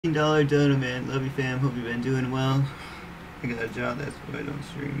$15 dono, man. Love you, fam. Hope you've been doing well. I got a job, that's why I don't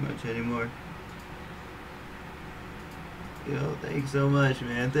stream much anymore. Yo, thanks so much,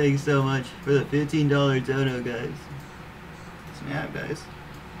 man. Thanks so much for the $15 dono, guys. Snap, guys.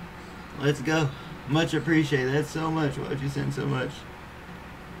 Let's go. Much appreciated. That's so much. Why'd you send so much?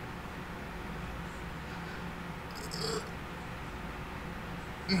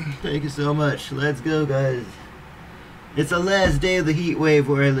 Thank you so much. Let's go, guys. It's the last day of the heat wave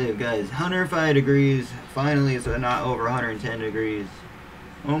where I live, guys. 105 degrees. Finally, it's not over 110 degrees.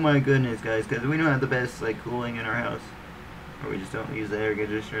 Oh my goodness, guys, because we don't have the best like cooling in our house. Or we just don't use the air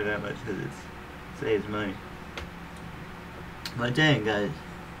conditioner that much because it saves money. But dang, guys.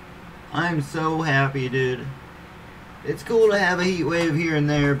 I'm so happy, dude. It's cool to have a heat wave here and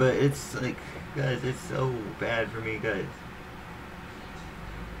there, but it's like, guys, it's so bad for me, guys.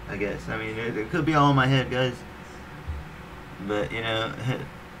 I guess. I mean, it could be all in my head, guys. But you know,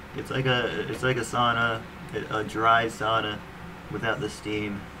 it's like a sauna, a dry sauna without the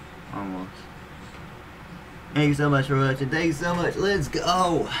steam, almost. Thank you so much for watching. Thank you so much. Let's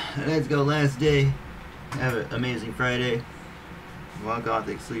go. Let's go. Last day. Have an amazing Friday. While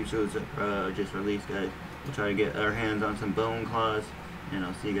Gothic Sleep Shows just released, guys. We'll try to get our hands on some bone claws, and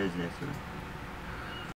I'll see you guys next time.